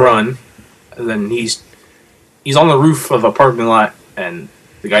on the run, and then he's on the roof of a parking lot, and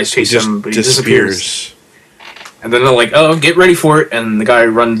the guys chase him, but he disappears. And then they're like, oh, get ready for it, and the guy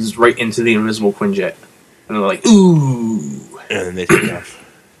runs right into the invisible Quinjet. And they're like, ooh. And then they take off.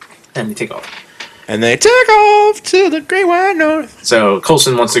 And they take off. And they took off to the Great Wide North. So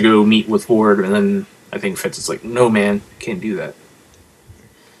Coulson wants to go meet with Ward, and then I think Fitz is like, no, man, can't do that.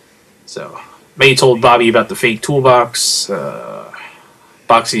 So May told Bobby about the fake toolbox.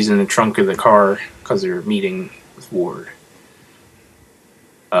 Boxy's in the trunk of the car because they're meeting with Ward.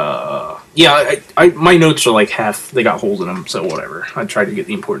 Yeah, my notes are like half. They got holes in them, so whatever. I tried to get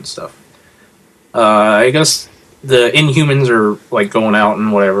the important stuff. I guess the Inhumans are like going out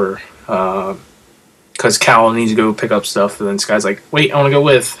and whatever. Because Cal needs to go pick up stuff, and then this guy's like, wait, I want to go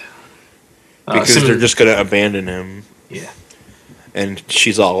with. Because they're just going to abandon him. Yeah. And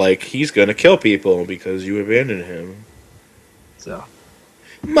she's all like, he's going to kill people because you abandoned him. So.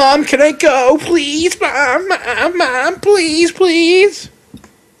 Mom, can I go? Please, Mom, please.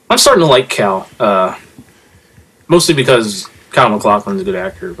 I'm starting to like Cal. Mostly because Cal McLaughlin's a good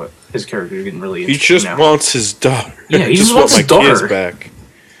actor, but his character is getting really He interesting just now. wants his daughter. Yeah, he just want wants my his daughter. kids back.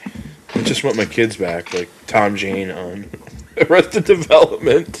 I just want my kids back, like Tom Jane on Arrested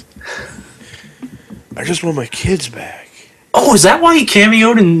Development. I just want my kids back. Oh, is that why he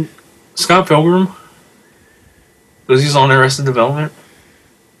cameoed in Scott Pilgrim? Because he's on Arrested Development?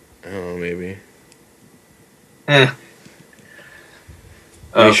 I don't know, maybe. Eh.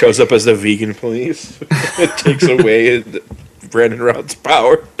 He shows up as the vegan police. It takes away Brandon Routh's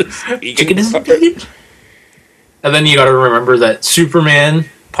power. Chicken is vegan? And then you gotta remember that Superman,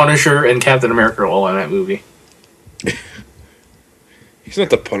 Punisher, and Captain America are all in that movie. He's not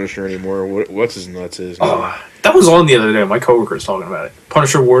the Punisher anymore. What's his nuts is? Oh, that was on the other day. My coworker was talking about it.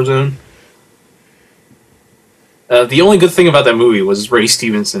 Punisher Warzone. The only good thing about that movie was Ray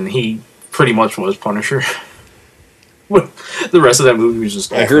Stevenson. He pretty much was Punisher. The rest of that movie was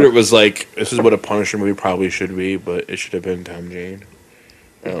just awful. I heard it was like, this is what a Punisher movie probably should be, but it should have been Tom Jane.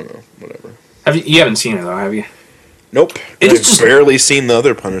 I don't know. Whatever. You haven't seen it though, have you? Nope. It's I've just barely seen the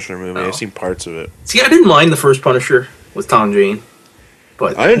other Punisher movie. Oh. I've seen parts of it. See, I didn't mind the first Punisher with Tom Jane,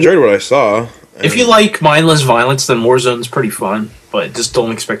 but I enjoyed what I saw. if you like mindless violence, then Warzone's pretty fun, but just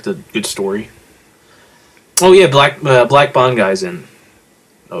don't expect a good story. Oh yeah, Black Bond guy's in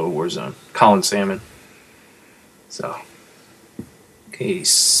Warzone. Colin Salmon. So, okay,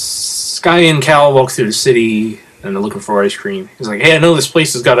 Sky and Cal walk through the city and they're looking for ice cream. He's like, "Hey, I know this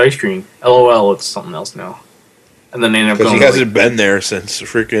place has got ice cream. LOL, it's something else now." And then they end up because going. he hasn't been there since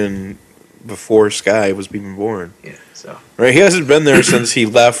freaking before Sky was even born. Yeah, so Right, he hasn't been there since he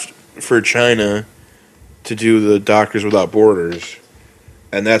left for China to do the Doctors Without Borders,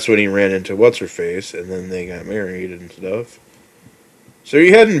 and that's when he ran into what's her face, and then they got married and stuff. So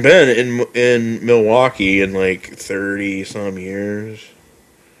he hadn't been in Milwaukee in like 30 some years.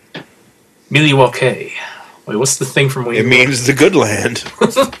 Milwaukee. Wait, what's the thing from? It means the good land.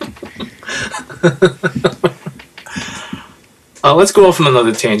 Let's go off on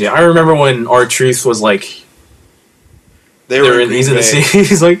another tangent. I remember when R-Truth was like, he's in the city.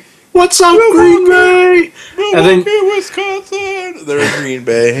 He's like, "What's up, Green Bay?" And then Wisconsin. They're in Green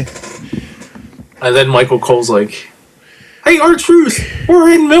Bay. And then Michael Cole's like, "Hey, R-Truth,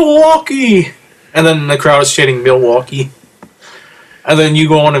 we're in Milwaukee." And then the crowd is chanting Milwaukee. And then you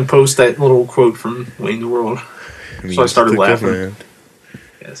go on and post that little quote from Wayne's World. So I started laughing.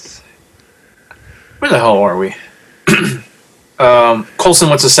 Yes. Where the hell are we? Coulson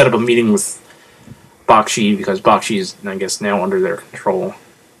wants to set up a meeting with Bakshi because Bakshi is, I guess, now under their control,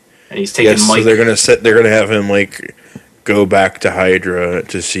 and he's taking Mike. So they're gonna have him like go back to Hydra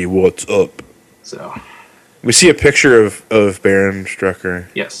to see what's up. So we see a picture of Baron Strucker.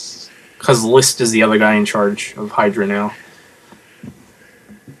 Yes, because List is the other guy in charge of Hydra now.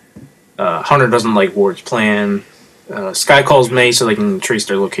 Hunter doesn't like Ward's plan. Sky calls May so they can trace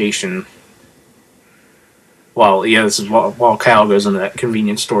their location. This is while Kyle goes into that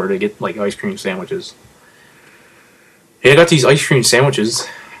convenience store to get like ice cream sandwiches. Hey, I got these ice cream sandwiches.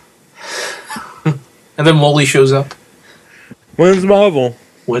 And then Wooly shows up. When's Marvel?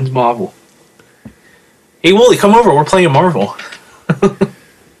 Hey Wooly, come over, we're playing Marvel.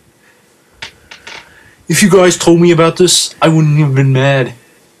 If you guys told me about this, I wouldn't have been mad.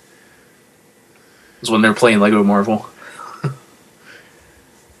 It's when they're playing Lego Marvel.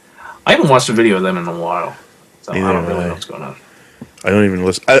 I haven't watched a video of them in a while. So I don't really know what's going on. I don't even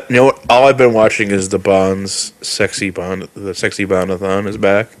listen. You know what? All I've been watching is the Bond's Sexy Bond. The Sexy Bondathon is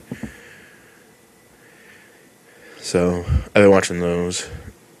back. So I've been watching those.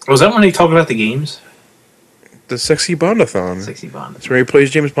 Was that when they talk about the games? The Sexy Bondathon. Sexy Bond. That's where he plays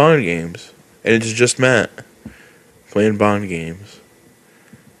James Bond games, and it's just Matt playing Bond games.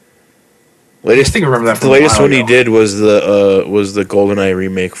 I think I remember that. The latest one he did was the GoldenEye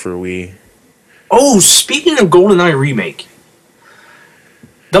remake for Wii. Oh, speaking of GoldenEye remake,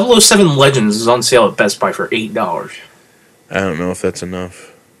 007 Legends is on sale at Best Buy for $8. I don't know if that's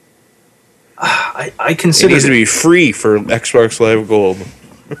enough. I consider it needs to be free for Xbox Live Gold.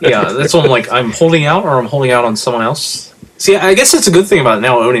 Yeah, that's what I'm like. I'm holding out, or I'm holding out on someone else. See, I guess that's a good thing about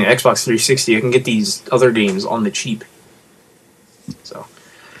now owning an Xbox 360. I can get these other games on the cheap. So,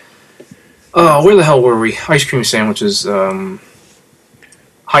 where the hell were we? Ice cream sandwiches.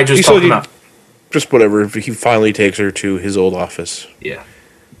 Hydra's talking about. Just whatever. He finally takes her to his old office. Yeah.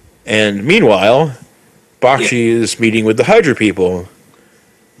 And meanwhile, Bakshi is meeting with the Hydra people.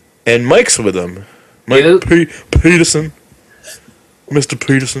 And Mike's with them. Mike Peterson. Mr.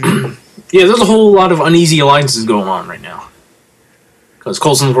 Peterson. Yeah, there's a whole lot of uneasy alliances going on right now. Because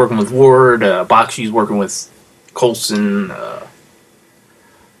Coulson's working with Ward, Bakshi's working with Coulson.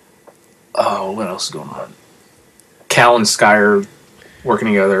 What else is going on? Cal and Sky are working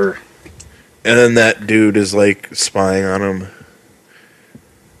together. And then that dude is like spying on him.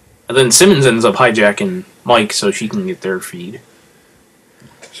 And then Simmons ends up hijacking Mike so she can get their feed.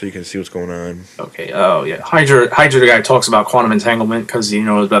 So you can see what's going on. Okay, oh yeah. Hydra the guy talks about quantum entanglement because he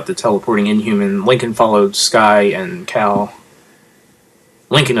knows about the teleporting Inhuman. Lincoln followed Sky and Cal.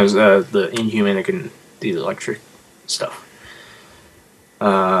 Lincoln is the Inhuman that can do the electric stuff.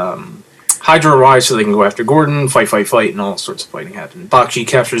 Hydra arrives so they can go after Gordon, fight, and all sorts of fighting happens. Bakshi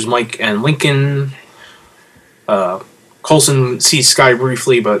captures Mike and Lincoln. Coulson sees Sky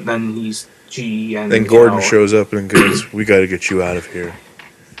briefly, but then he's G and then Gordon shows up and goes, "We got to get you out of here."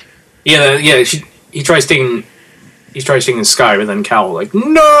 Yeah. He tries taking Sky, but then Cal like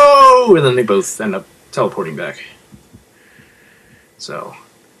no, and then they both end up teleporting back. So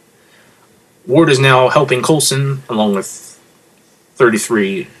Ward is now helping Coulson along with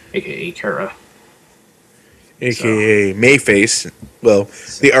 33, aka Kara, aka Mayface. Well,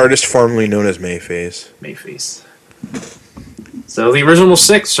 the artist formerly known as Mayface. Mayface. So the original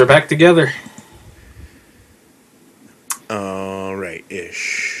 6 are back together.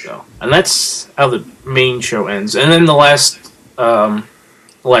 Right-ish. So, and that's how the main show ends. And then the last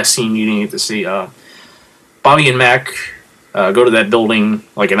scene you didn't get to see, Bobby and Mac go to that building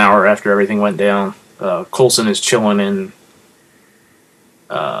like an hour after everything went down. Coulson is chilling in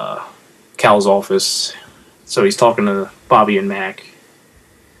Cal's office. So he's talking to Bobby and Mac.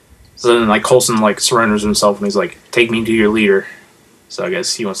 So then like Coulson like surrenders himself and he's like, "Take me to your leader." So I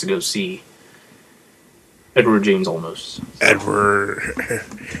guess he wants to go see Edward James Olmos. Admiral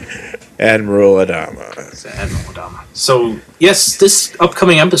Adama. Admiral Adama. So yes, this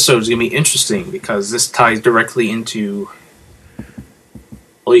upcoming episode is going to be interesting because this ties directly into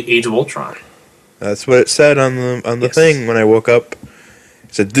Age of Ultron. That's what it said on the thing when I woke up.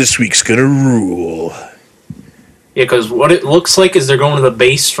 It said this week's gonna rule. Yeah, because what it looks like is they're going to the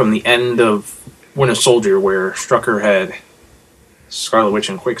base from the end of Winter Soldier where Strucker had Scarlet Witch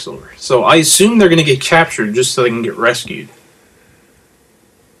and Quicksilver. So I assume they're going to get captured just so they can get rescued.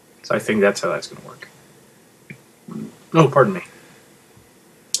 So I think that's how that's going to work. No, pardon me.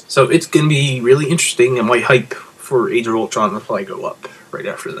 So it's going to be really interesting, and my hype for Age of Ultron will probably go up right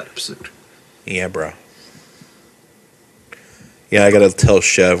after that episode. Yeah, bro. Yeah, I gotta tell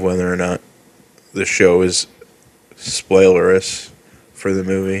Chev whether or not the show is spoilerous for the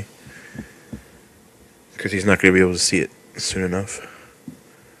movie. Because he's not going to be able to see it soon enough.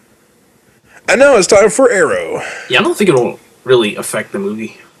 And now it's time for Arrow. Yeah, I don't think it'll really affect the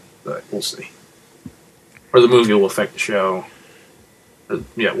movie, but we'll see. Or the movie will affect the show.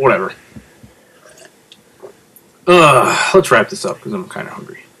 Yeah, whatever. Let's wrap this up because I'm kind of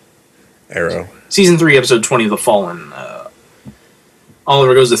hungry. Arrow. Season 3, episode 20, The Fallen.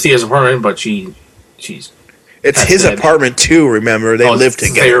 Oliver goes to Thea's apartment, but she's... It's his apartment too, remember? They live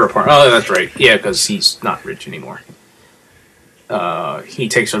together. Their apartment. Oh, that's right. Yeah, because he's not rich anymore. He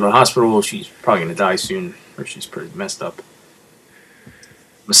takes her to the hospital. She's probably going to die soon, or she's pretty messed up.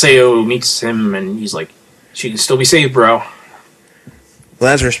 Maceo meets him, and he's like, "She can still be saved, bro."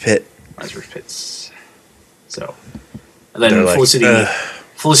 Lazarus Pit. Lazarus Pits. So, and then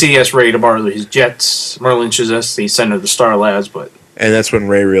Felicity asks Ray to borrow his jets. Merlin suggests they send her to Star Labs, but... And that's when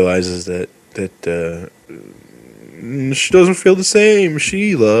Ray realizes that she doesn't feel the same.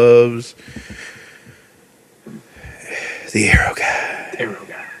 She loves the Arrow guy.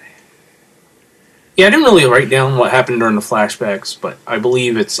 Yeah, I didn't really write down what happened during the flashbacks, but I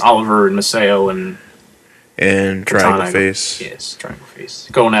believe it's Oliver and Maceo and Triangle Face. Yes, Triangle Face.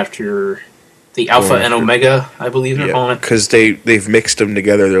 Going after the Alpha and Omega, I believe they're calling it. Because they've mixed them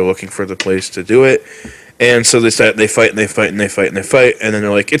together. They're looking for the place to do it. And so they fight, and then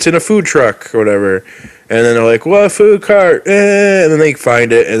they're like, it's in a food truck or whatever. And then they're like, what, food cart? And then they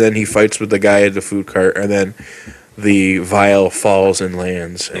find it, and then he fights with the guy at the food cart, and then the vial falls and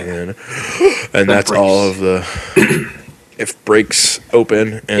lands, and that's breaks. All of the... If breaks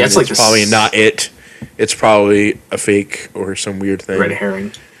open, and it's like probably not it. It's probably a fake or some weird thing. Red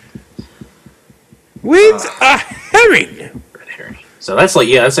herring. With a herring! Red herring. So that's like,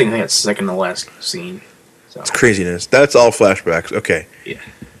 I think that's second to last scene. So. It's craziness. That's all flashbacks. Okay. Yeah.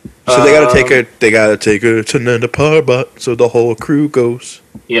 So they gotta take her to Nanda Parbat, so the whole crew goes.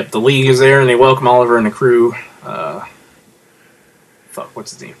 Yep, the League is there and they welcome Oliver and the crew.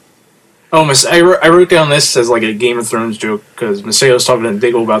 What's his name? Oh, I wrote down this as like a Game of Thrones joke because Maceo's talking to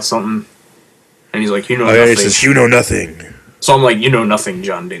Diggle about something, and he's like, "You know nothing." He says, "You know nothing." So I'm like, "You know nothing,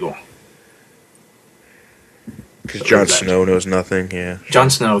 John Diggle." Because Jon Snow knows nothing. Yeah. Jon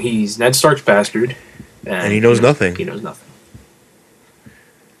Snow, he's Ned Stark's bastard. And he knows nothing. He knows nothing.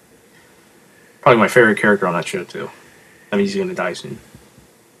 Probably my favorite character on that show, too. I mean, he's going to die soon.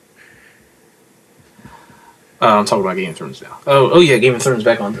 I'm talking about Game of Thrones now. Oh yeah, Game of Thrones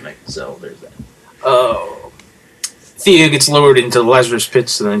back on tonight. So there's that. Thea gets lowered into the Lazarus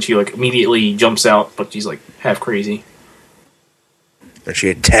pits, and then she like immediately jumps out, but she's like half crazy. And she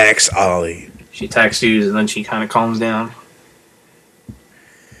attacks Ollie. She attacks dudes, and then she kind of calms down.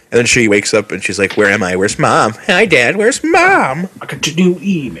 And then she wakes up and she's like, "Where am I? Where's Mom? Hi, Dad. Where's Mom?" I got your new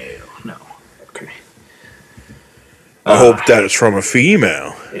email. No. Okay. I hope that is from a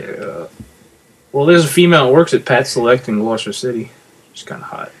female. Yeah. Well, there's a female who works at Pat Select in Gloucester City. She's kind of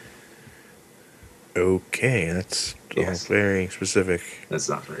hot. Okay, that's Yes. very specific. That's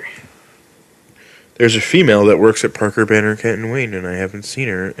not very. There's a female that works at Parker Banner Kent and Wayne, and I haven't seen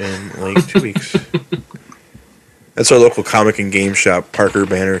her in like 2 weeks. That's our local comic and game shop, Parker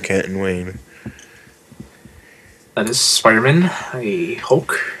Banner Kent and Wayne. That is Spider-Man, a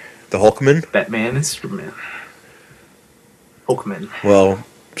Hulk, The Hulkman? Batman, and Superman. Hulkman. Well,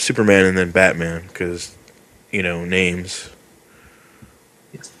 Superman and then Batman, because, names.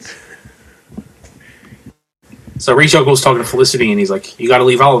 Yes. So Rachel goes talking to Felicity, and he's like, "You got to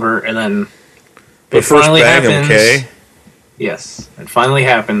leave Oliver," and then But it first finally bang him, happens. okay? Yes, it finally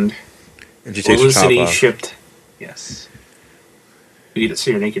happened. And she takes her top Felicity off. shipped. Yes. We get to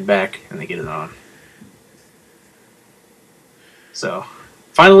see her naked back, and they get it on. So,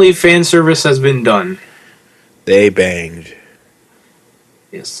 finally, fan service has been done. They banged.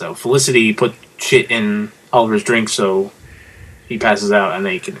 Yes, so Felicity put shit in Oliver's drink so he passes out and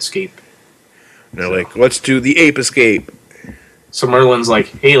they can escape. And they're like, "Let's do the ape escape." So Merlin's like,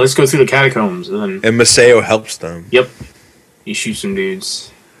 "Hey, let's go through the catacombs." And then, And Maseo helps them. yep, he shoots some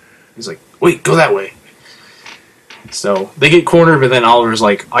dudes. He's like, "Wait, go that way." So they get cornered, but then Oliver's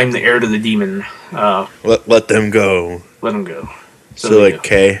like, "I'm the heir to the demon. Let them go. Let him go." So they like, do.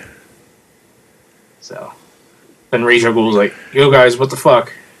 okay. So then Rachel goes like, "Yo guys, what the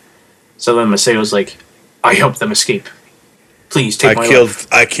fuck?" So then Maceo's like, "I helped them escape. Please take my life."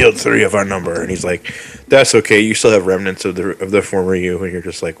 I killed 3 of our number, and he's like, "That's okay. You still have remnants of the former you." And you're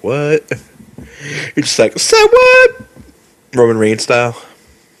just like, "What?" You're just like, "Say what?" Roman Reigns style.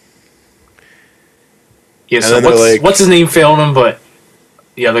 Yeah, And so then they're like- what's his name failed him, but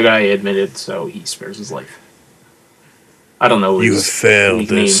the other guy admitted, so he spares his life. I don't know. You his have failed weak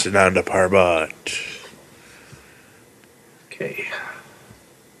this name. Nanda Parbat. Okay.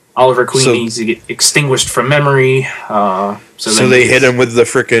 Oliver Queen So- needs to get extinguished from memory. So So they hit him with the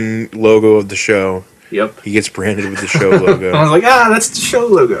frickin' logo of the show. Yep. He gets branded with the show I logo. was like, that's the show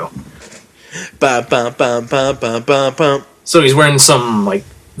logo. Bum, bum, bum, bum, bum, bum, bum. So he's wearing some like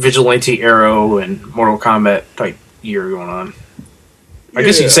Vigilante Arrow and Mortal Kombat type gear going on. I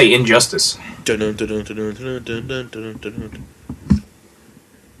guess you could say Injustice.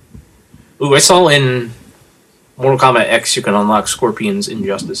 Ooh, I saw in Mortal Kombat X you can unlock Scorpion's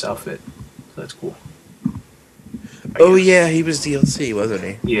Injustice outfit. So that's cool. Oh yeah, he was DLC, wasn't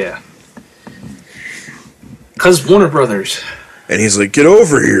he? Yeah. Cause Warner Brothers. And he's like, "Get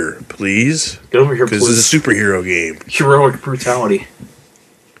over here, please," Get over here, because please. this is a superhero game. Heroic brutality.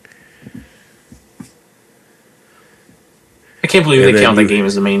 I can't believe And they then count that you- game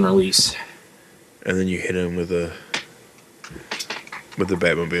as the main release. And then you hit him with the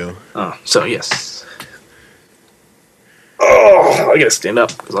Batmobile. Oh, so yes. Oh, I gotta stand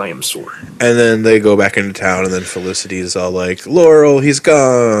up because I am sore. And then they go back into town, and then Felicity's all like, "Laurel, he's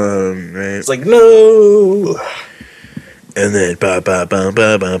gone," right? It's like, no! And then ba ba ba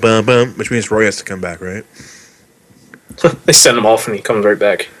ba ba ba ba, which means Roy has to come back, right? They send him off and he comes right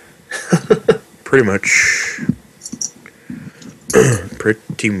back. Pretty much.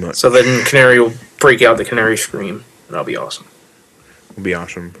 Pretty much. So then Canary will break out the Canary Scream, and that'll be awesome. It'll be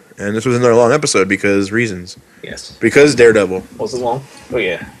awesome. And this was another long episode because reasons. Yes. Because Daredevil. Was it long? Oh,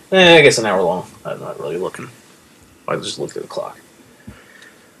 yeah. I guess an hour long. I'm not really looking. I just looked at the clock.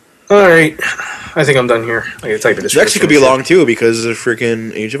 Alright. I think I'm done here. I gotta type a This description. actually could be long too because of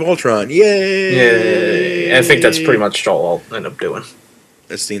freaking Age of Ultron. Yay! Yeah, I think that's pretty much all I'll end up doing.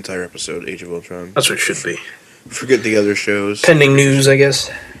 That's the entire episode, Age of Ultron. That's what it should be. Forget the other shows. Pending news, I guess.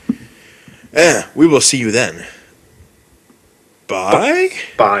 We will see you then. Bye.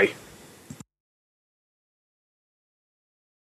 Bye.